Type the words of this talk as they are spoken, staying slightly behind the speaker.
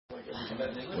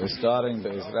We're starting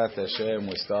Be'ezrat Hashem.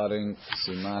 We're starting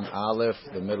Siman Aleph,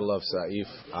 the middle of Saif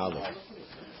Aleph.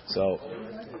 So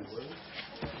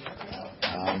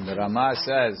the Ramah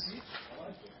says,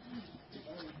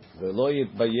 "V'lo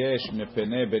yitbayesh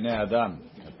mepnei bnei Adam."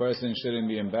 A person shouldn't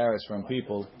be embarrassed from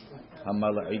people.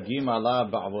 Hamal'igim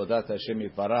alav ba'avodat Hashem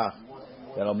yitbarach.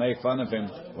 That'll make fun of him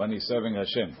when he's serving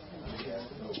Hashem.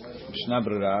 Mishnah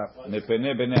Brura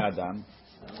mepnei bnei Adam.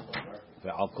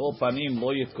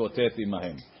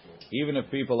 Even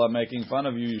if people are making fun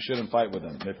of you, you shouldn't fight with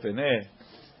them.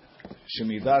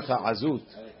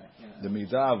 The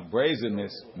midah of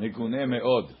brazenness,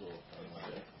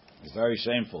 is very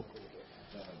shameful.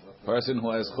 Person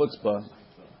who has chutzpah,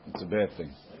 it's a bad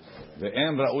thing.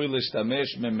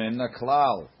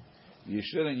 You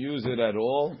shouldn't use it at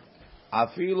all.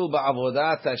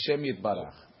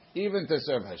 Even to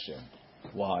serve Hashem.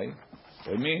 Why?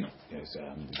 What do you mean? Yes,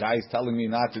 the guy is telling me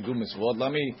not to do mitzvot.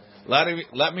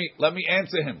 Let me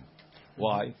answer him.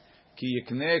 Why? Ki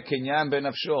yikneh kinyan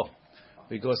benafsho.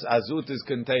 Because azut is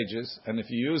contagious, and if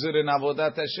you use it in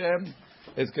avodat Hashem,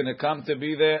 it's going to come to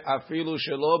be there. Afilu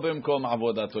shelo b'mkom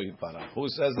avodato yitbarach. Who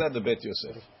says that? The Bet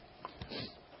Yosef.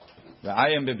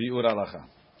 V'ayim bebiur halacha.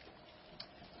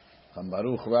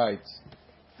 Baruch writes.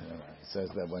 He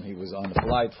says that when he was on a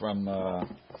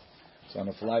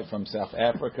flight from South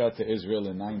Africa to Israel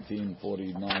in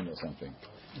 1949 or something.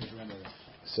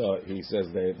 So he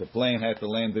says the plane had to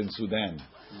land in Sudan.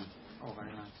 Oh,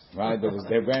 very nice. Right?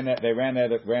 They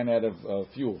ran out of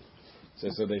fuel.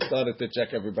 So they started to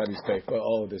check everybody's paper.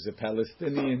 Oh, there's a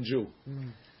Palestinian Jew.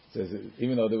 Says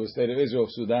even though there was state of Israel,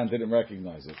 Sudan didn't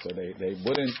recognize it. So they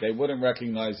wouldn't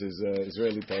recognize his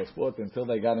Israeli passport until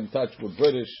they got in touch with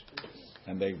British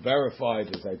and they verified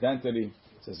his identity.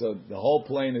 So the whole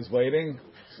plane is waiting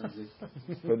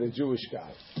for the Jewish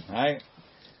guy, right?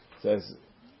 He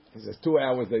says 2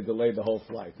 hours they delayed the whole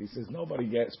flight. He says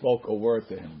nobody spoke a word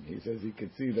to him. He says he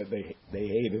could see that they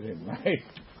hated him, right?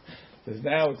 He says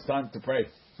now it's time to pray.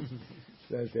 He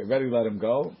says they're ready to let him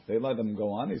go. They let him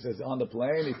go on. He says on the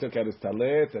plane he took out his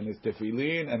talit and his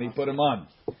tefillin and he put them on.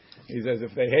 He says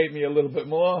if they hate me a little bit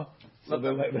more, so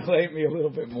they'll hate me a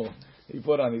little bit more. He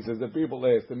put on. He says the people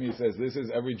asked him. He says this is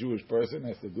every Jewish person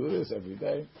has to do this every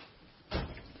day.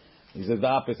 He says the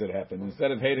opposite happened.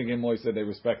 Instead of hating him more, he said they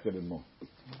respected him more.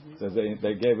 He says they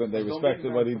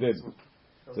respected what he did.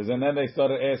 He says and then they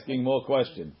started asking more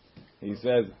questions. He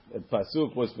says the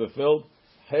pasuk was fulfilled.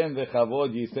 Hen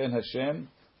v'chavod yiten Hashem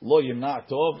lo yimna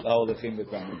tov la'olechim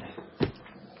b'tamim.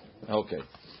 Okay.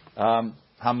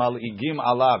 Hamal'igim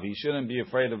alav. He shouldn't be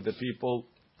afraid of the people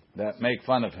that make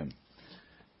fun of him.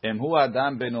 Emhu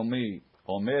adam benomi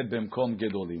omed b'mkom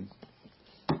gedolim.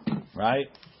 Right?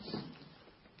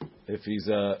 If he's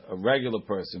a regular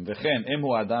person, v'chen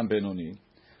emhu adam benoni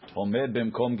omed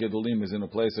b'mkom gedolim is in a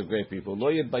place of great people.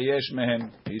 Lo yitbayesh mehem.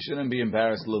 He shouldn't be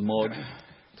embarrassed l'mod,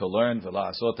 to learn,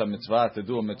 v'la'asot ha-mitzvah, to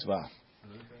do a mitzvah.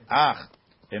 Ach,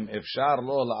 em efshar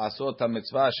lo la'asot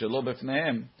ha-mitzvah shelo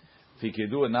b'fnehem. If he can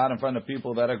do it not in front of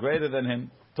people that are greater than him,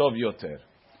 tov yoter.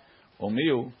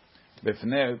 Omiu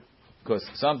b'fnei. Because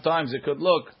sometimes it could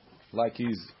look like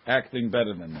he's acting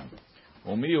better than them.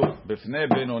 Umiyu b'fnei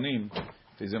benonim,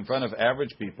 if he's in front of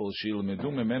average people, shilmedu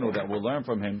mimenu, that will learn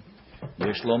from him.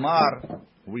 Yeshlomar,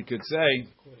 we could say,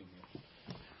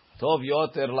 tov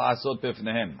yoter la'asot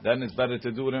b'fnehem. Then it's better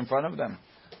to do it in front of them.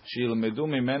 Shilmedu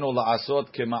mimenu la'asot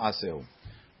kema'aseu.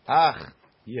 Ach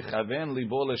yechaven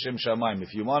libo l'shem shamayim.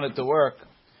 If you want it to work,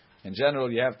 in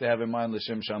general, you have to have in mind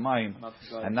l'shem shamayim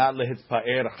and not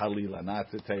lehitpa'er halila, not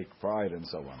to take pride and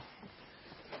so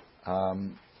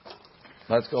on.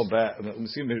 Let's go back. We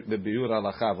see the biur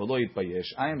halacha v'lo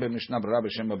yitpayesh. Ayin b'mishnah brura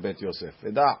b'shem Bet Yosef.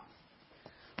 V'da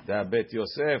that Bet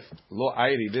Yosef lo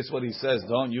ayri. This is what he says.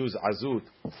 Don't use azut.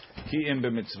 Ki im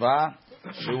b'mitzvah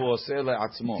shu oseh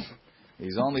le'atzmo.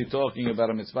 He's only talking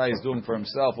about a mitzvah he's doing for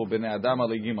himself. U'bnei adam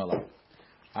aligim alav.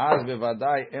 Az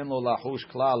bevadai en lo lachush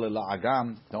klal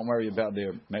la'agam. Don't worry about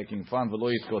their making fun.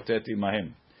 V'lo yitkoteti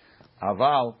mahem.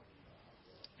 Aval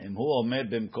im hu omed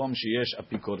b'mkom sheyesh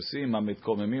apikorsim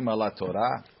hamitkomemim ala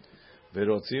Torah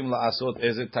v'rotzim la'asot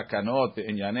eze takanot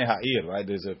b'inyanei ha'ir. Right?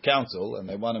 There's a council and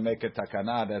they want to make a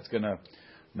takana that's going to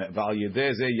v'al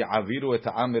yedei ze ya'aviru et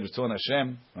ha'am mirtzon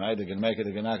Hashem. Right? They're going to make it.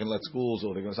 They're not going to let schools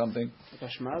or they're going to something.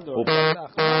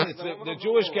 The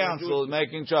Jewish council is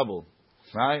making trouble.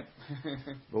 Right?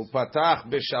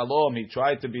 Upatach b'shalom. He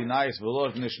tried to be nice.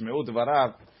 V'lo nishmeu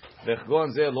dvarav.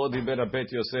 V'chgon ze lo diber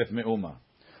Bet Yosef me'uma.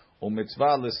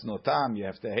 U'mitzvah lisnotam. You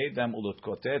have to hate them.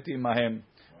 U'lutkoteti mahem.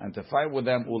 And to fight with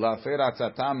them. U'lafer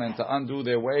atzatam. And to undo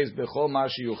their ways. B'chol ma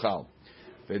sheyuchal.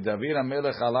 ודוד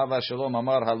המלך עליו השלום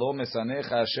אמר, הלא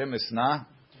משנאך השם אשנא,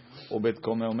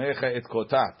 Ubetkomemecha et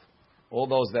kotat. All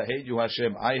those that hate you,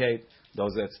 Hashem, I hate.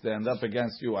 Those that stand up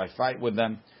against you, I fight with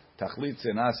them. Tachlit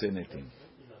senase netim.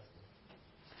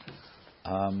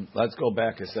 Let's go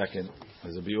back a second.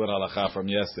 There's a biur halacha from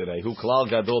yesterday. Hu klal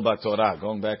gadol b'Torah.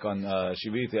 Going back on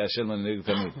shiviti Hashem l'neged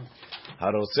tamid.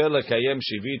 Harotze lekayem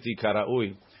shiviti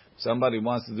karaui. Somebody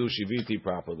wants to do shiviti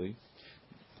properly.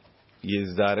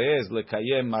 Yizdarez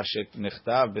lekayem ma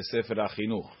shenichtav b'sefer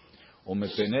hachinuch.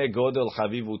 Umepene godel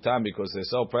chavivutam, because they're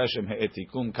so precious.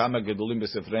 He'etikum kama gedolim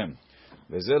b'sefrem.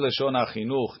 V'zeh leshon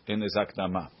hachinuch in his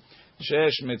akdama.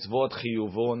 Shesh mitzvot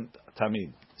chiyuvon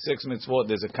tamid. 6 mitzvot,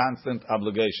 there's a constant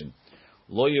obligation.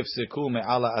 Lo yifseku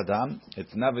me'ala adam,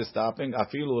 it's never stopping.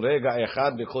 Afilu rega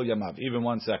echad b'chol yamav, even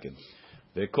 1 second.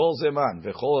 V'kol zeman,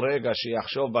 v'chol rega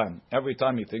sheyachshov b'hem, every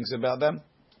time he thinks about them,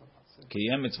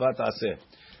 kiyem mitzvah ta'aseh.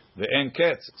 Ve'en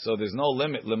ketz, so there's no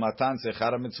limit, lematan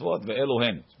sechar mitzvot,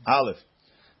 ve'eluhen. Aleph,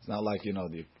 it's not like,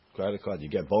 the credit card, you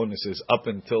get bonuses up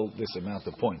until this amount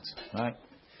of points, right?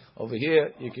 Over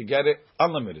here, you can get it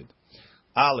unlimited.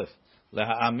 Aleph,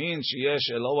 Leha'amin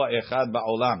sheyesh Eloah echad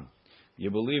ba'olam.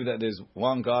 You believe that there's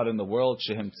one God in the world,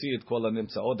 shehemtzi et kol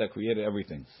hanimtzaot, that created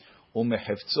everything.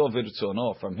 Umehefzo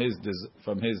virtzono, from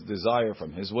his desire,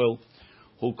 from his will.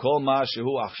 Hu kol ma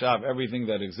shehu achshav, everything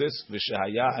that exists,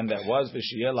 v'shehaya, and that was,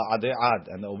 v'sheyeh la'adei ad,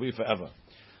 and that will be forever.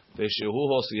 V'shehu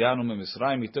hosiyanu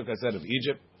me'misraim, he took us out of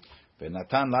Egypt.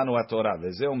 V'natan lanu ha'torah,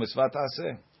 v'zeu mitzvat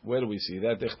aseh. Where do we see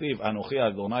that? Dechtiv, anochi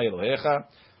Adonai Elohecha,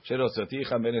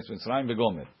 sherotzaticha be'eretz Mitzrayim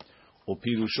v'gomer.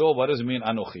 Pirusho, what does it mean,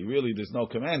 Anochi? Really, there's no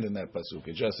command in that pasuk.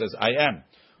 It just says, I am.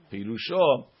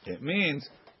 Pirusho, it means,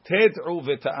 Ted'u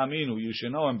v'ta'aminu. You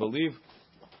should know and believe.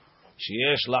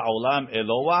 Sheyesh la'olam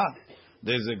Eloah.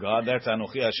 There's a God, that's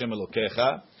Anochi Hashem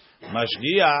Elokecha.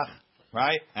 Mashgiach,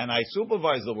 right? And I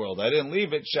supervise the world. I didn't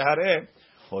leave it. Shahareh.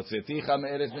 Hotzeticha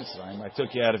me'eretz Mitzrayim. I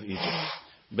took you out of Egypt.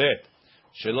 Bet.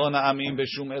 Shelo na'amin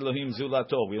b'shum Elohim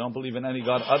zulato. We don't believe in any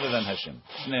God other than Hashem.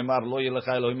 Shneimar lo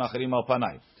yelecha Elohim acharim al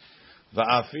panai.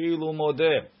 Va'afilu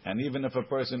modeh, and even if a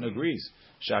person agrees,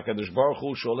 Shakadosh Baruch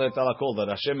Hu sholet al hakol, that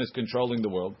Hashem is controlling the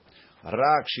world,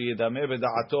 rak sheyidameh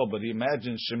b'da'ato, but he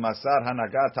imagines shemasar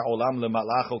hanagat ha'olam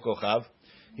lemalach u'kochav,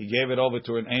 he gave it over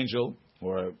to an angel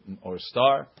or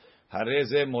star.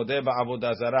 Harezeh modeh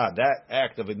ba'avodah zarah. That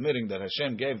act of admitting that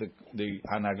Hashem gave the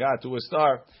hanagat to a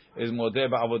star is modeh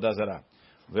ba'avodah zarah.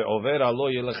 Ve'over alo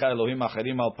yelecha Elohim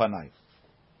acharim al panai.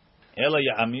 Ela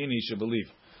ya'amin, he should believe.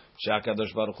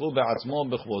 Shakadosh Baruch Hu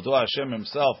be'atzmo b'chvodo, Hashem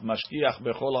himself mashkiach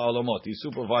b'chol ha'olamot. He's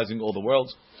supervising all the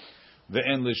worlds.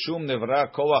 Ve'en l'shum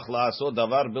nevra koach la'asod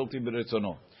davar bilti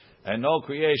b'ritzono. And no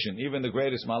creation, even the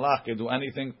greatest malach, can do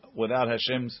anything without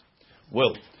Hashem's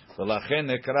will.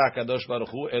 V'lachen nekra Kadosh Baruch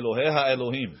Hu Elohei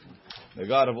ha'Elohim, the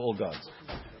God of all gods,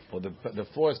 or the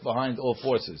force behind all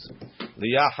forces.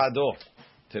 Liyachado,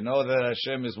 to know that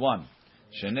Hashem is one.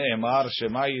 Shene'emar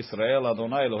Shema Yisrael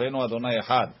Adonai Eloheinu Adonai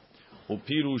Echad.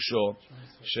 Upirusho,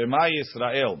 Shema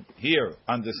Yisrael. Here,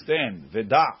 understand,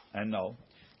 Veda, and know,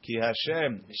 Ki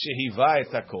Hashem shehiva et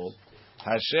hakol.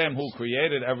 Hashem, who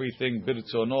created everything,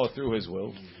 birtzono, through His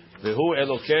will. Vehu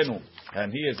Elokenu,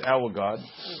 and He is our God.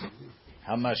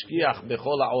 Hamashkiach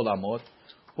bechol ha'olamot.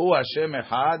 Hu Hashem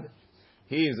echad.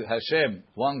 He is Hashem,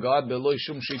 one God, beloy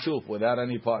shum shituf, without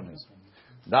any partners.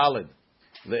 Daled,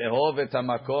 le'ehov et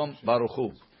hamakom baruch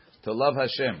hu. To love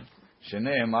Hashem.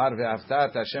 Shene'emar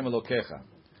ve'aftat Hashem Elokecha.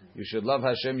 You should love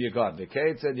Hashem your God.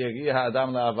 V'keitzed yegiah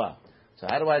ha'adam le'ava. So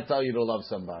how do I tell you to love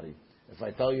somebody? If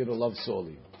I tell you to love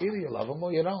Soli, either you love him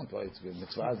or you don't. Well, it's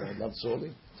mitzvah. I love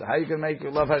Soli. So how you can make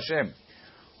you love Hashem?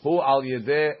 Hu al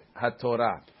yedeh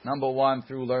haTorah. Number 1,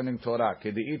 through learning Torah.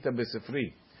 Kedi'ita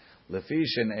b'sefri. Lefi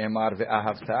shene'emar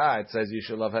ve'ahavta. It says you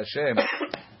should love Hashem.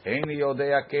 Eini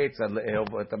yodea keitzad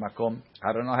le'ehov et hamakom.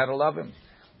 I don't know how to love Him.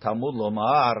 Talmud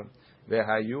lomar.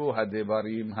 Vehayu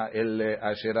hadevarim ha'ele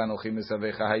asher anochi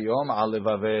mesavecha hayom al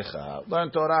levavecha. Learn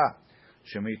Torah.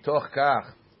 Shemitoch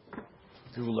kach.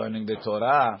 Through learning the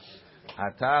Torah,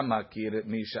 ata makir et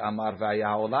mi she'amar v'haya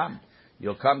ha'olam.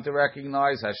 You'll come to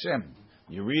recognize Hashem.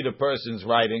 You read a person's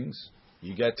writings,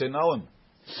 you get to know him,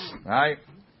 right?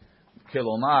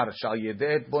 Kilomar shal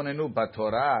yedet bonenu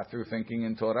b'Torah, through thinking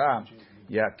in Torah,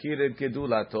 yakir et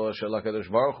gedulato shel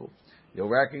HaKadosh Baruch Hu. You'll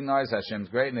recognize Hashem's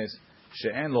greatness.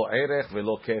 She'en lo erech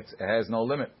v'lo ketz, it has no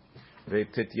limit.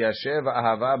 V'tityashev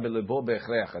ahava b'libo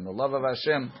b'echrech, and the love of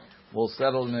Hashem will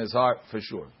settle in his heart for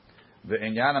sure.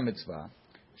 V'inyan ha'mitzvah,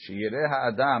 she'yireh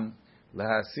ha'adam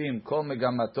lehasim kol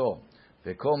megamato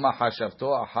v'kol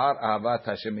mahashavto achar ahavat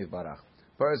Hashem yitbarach.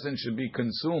 Person should be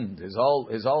consumed. His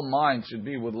whole mind should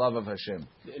be with love of Hashem.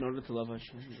 In order to love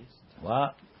Hashem. Yes.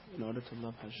 What? In order to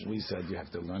love Hashem. We said you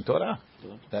have to learn Torah.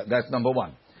 That's number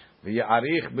 1.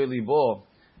 V'yarich b'libo,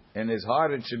 in his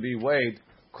heart it should be weighed.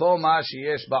 Kol ma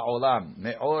sheyesh ba'olam,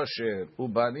 me'osher,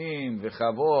 ubanim,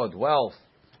 v'chavod, wealth,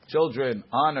 children,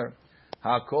 honor.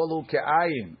 Hakolu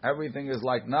ke'ayin, everything is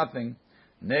like nothing.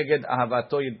 Neged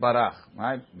ahavato yitbarach,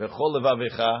 right? V'chol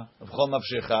levavecha, v'chol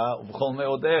nafshecha, v'chol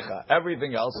me'odecha.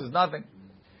 Everything else is nothing.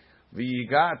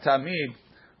 V'yiga tamid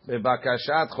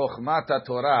bebakashat chokhmat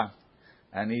Torah,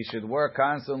 and he should work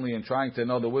constantly in trying to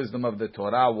know the wisdom of the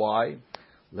Torah. Why?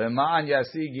 Leman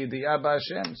yasig yidiyah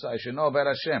b'Hashem, so I should know about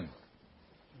Hashem.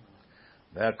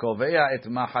 V'kovea et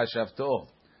mahashavto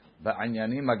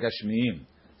ba'anyanim hagashmiyim.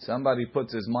 Somebody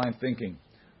puts his mind thinking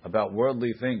about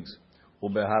worldly things.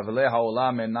 Ubehavle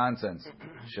haolam and nonsense.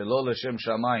 Shelo l'shem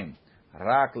shamayim.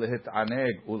 Rak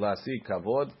lehit'aneg ulasi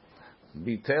kavod.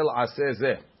 Bitel aseh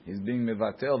zeh. He's being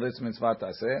mevatel this mitzvah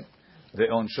taseh.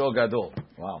 Ve'onsho gadol.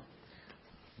 Wow.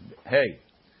 Hey,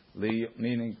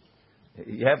 meaning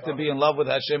you have to be in love with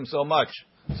Hashem so much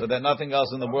so that nothing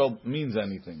else in the world means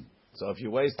anything. So if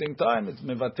you're wasting time, it's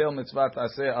mevatel mitzvah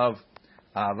taseh of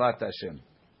ahavat Hashem.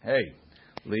 Hey.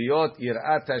 Liyot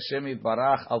yirat Hashem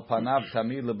yitbarach al panav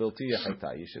tamid lebilti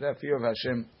yecheta. You should have fear of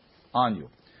Hashem on you.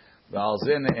 Ve'al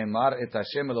zeh ne'emar et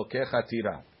Hashem elokecha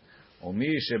tira.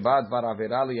 Umi sheba dvar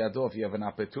avera liyado, if you have an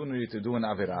opportunity to do an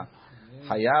avera,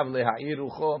 hayav leha'ir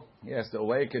rucho, he has to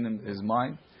awaken his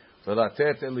mind.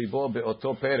 Ve'latet el libo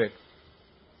be'oto perek.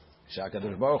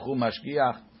 Sha'akadosh Baruch Hu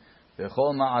mashgiach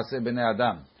bechol ma'aseh b'nei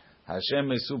adam.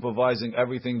 Hashem is supervising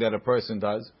everything that a person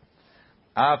does.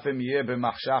 Even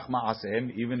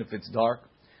if it's dark,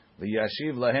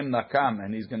 v'yashiv lahem nakam,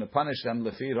 and he's going to punish them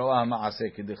lefi ro'ah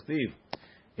ma'aseh k'dichtiv.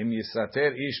 Im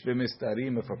yisater ish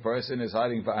b'mistarim, if a person is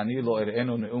hiding, v'ani lo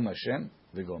er'enu ne'um Hashem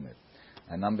v'gomer.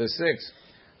 And number 6,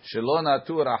 shelo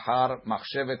natur achar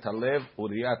machshevet halev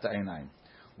uriyat ha'einayim.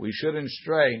 We shouldn't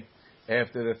stray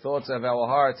after the thoughts of our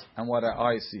hearts and what our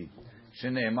eyes see.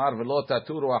 Shne'emar v'lo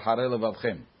taturu acharei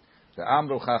levavchem.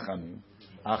 Ve'amru chachamim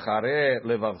acharei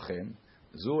levavchem.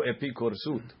 Zu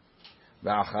epikursut,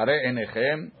 ve'achare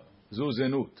enechem zu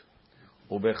zenut,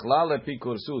 ubechlal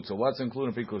epikursut. So what's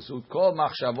included in epikursut? Kol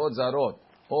machshavot zarot,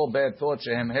 all bad thoughts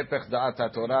shehem hepech da'at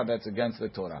haTorah, that's against the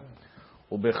Torah.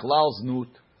 Ubechlal znut,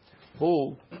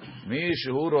 hu mi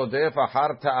shehu rodef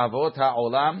achar ta'avot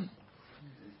ha'olam,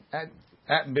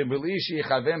 bebeli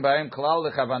sheyichavem b'hem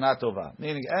klal lechavanat tova.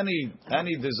 Meaning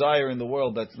any desire in the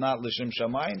world that's not l'shem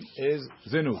shamayim is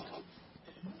zenut,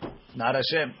 not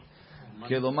Hashem.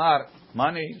 Kilomar,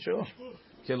 money, sure.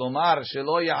 Kilomar,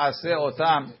 shelo ya'aseh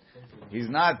otam. He's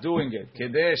not doing it.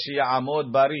 Kedeh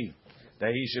sheya'amod bari,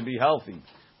 that he should be healthy.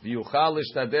 V'yuchal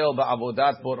lishtadel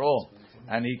ba'avodat boro,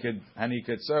 and he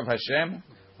could serve Hashem.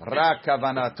 Rak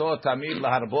kavanato tamid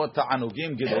laharbot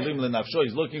ta'anugim gedolim lenafsho.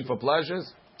 He's looking for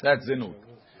pleasures. That's zinut.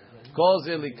 Kol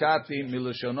ze likati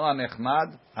milushono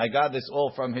anechmad. I got this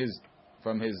all from his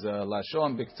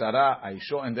lashon biktzara. I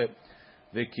shortened it.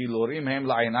 V'kilorim hem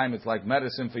la'inayim, it's like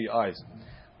medicine for your eyes.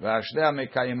 V'ashdei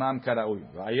mekayimam karaui.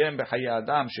 V'ayem b'chayi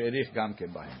adam she'erich gam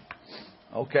ken b'hem.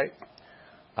 Okay.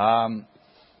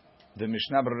 The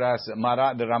Mishnah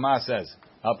Berurah, the Rama says,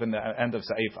 up in the end of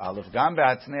Saif Aleph, gam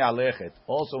be'atznei alechet,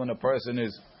 also when a person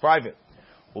is private,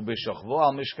 u'b'shochvo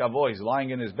al mishkavo, he's lying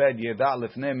in his bed, yeda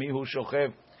lefnei mihu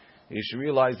shochev, he should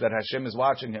realize that Hashem is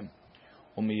watching him.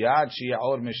 U'miyad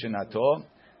shi'aor mishinato,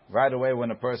 right away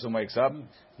when a person wakes up,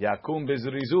 yakum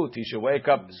bizrizut, he should wake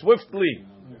up swiftly.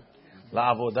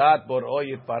 La'avodat bor'o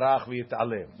yitparach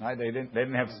v'yitaleh. Right? They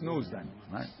didn't have snooze then.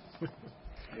 Right?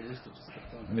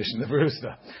 Mishnah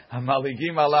Berurah.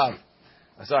 Hamaligim alav.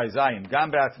 Sorry, Zayin.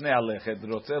 Gam be'atznei alechet.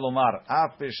 Rotze lomar.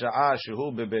 Af b'sha'a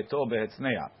shehu bebeto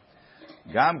be'etznei.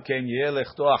 Gam ken yeh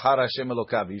lechto achar Hashem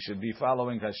elokav. He should be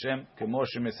following Hashem kemo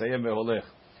shemesayem ve'holech.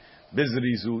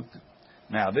 Bizrizut.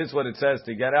 Now, this is what it says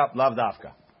to get up. Lav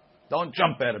dafka. Don't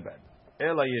jump out of bed.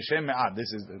 Ela yeshem me'ad.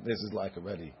 This is like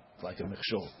already, like a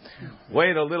mechshol.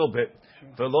 Wait a little bit.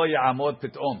 V'lo ya'amod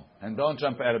pitom. And don't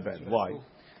jump out of bed. Why?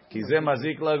 Ki ze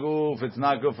mazik laguf. It's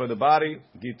not good for the body.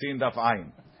 Gitin daf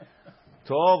ayin.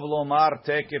 Tov lomar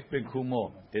tekef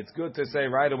b'kumo. It's good to say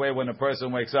right away when a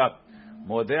person wakes up.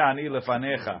 Modeh ani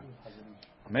lefanecha.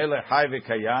 Melech hay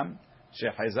v'kayam.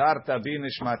 Shechazarta bi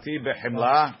nishmati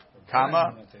b'chimla.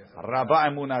 Kama rabba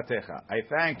emunatecha. I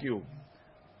thank you.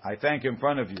 I thank in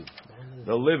front of you,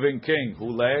 the living King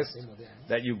who lasts,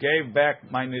 that you gave back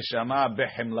my neshama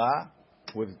behemla,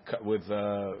 with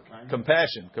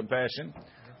compassion.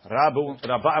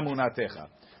 Rabba amunatecha.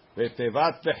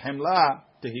 Vetevat behemla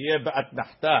tehiyeh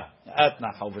be'atnachta.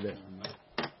 Atnach over there.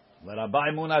 Rabba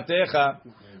amunatecha,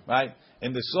 right?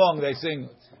 In the song they sing,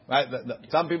 right?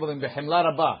 Some people think behemla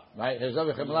rabba, right?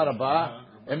 Behemla rabba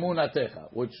emunatecha,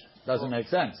 which doesn't make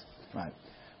sense, right?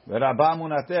 V'rabba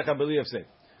emunatecha b'li hafsek.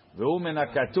 V'hu min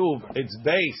hakatuv.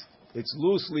 It's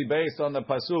loosely based on the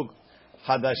pasuk.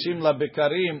 Hadashim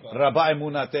labikarim rabba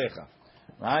emunatecha.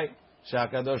 Right?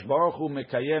 Shakadosh Baruch Hu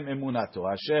mekayem emunato.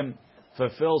 Hashem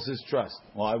fulfills his trust.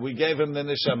 Well, we gave him the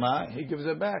neshama, he gives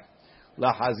it back.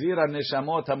 Lahazira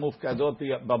neshamot hamufkadot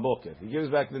baboker. He gives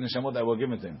back the neshamot that were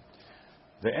given to him.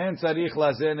 Ve'en tzarich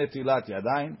lazeh netilat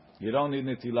yadayim. You don't need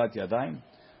netilat yadayim.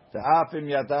 Ve'afim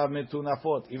yadav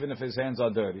metunafot. Even if his hands are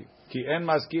dirty. Ki en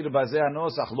maskir bazeh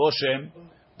hanosach lo shem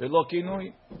ve'lo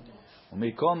kinui.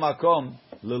 U'mikol makom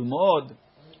lilmod.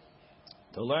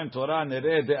 To learn Torah,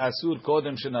 nereh de asur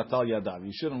kodem shenatal yadav.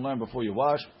 You shouldn't learn before you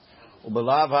wash.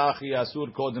 Ubelav ha'achi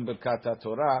asur kodem berkat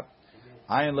Torah.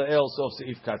 Ayin le'el sof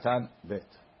seif katan bet.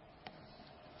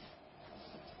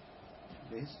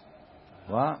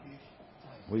 What?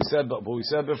 We said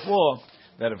before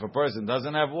that if a person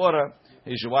doesn't have water,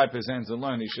 he should wipe his hands and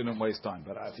learn. He shouldn't waste time.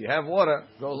 But if you have water,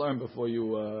 go learn before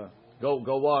you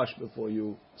go wash before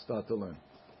you start to learn.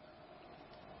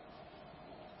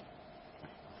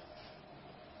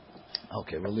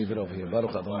 Okay, we'll leave it over here.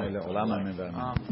 Baruch Adonai le'olam amen v'amen.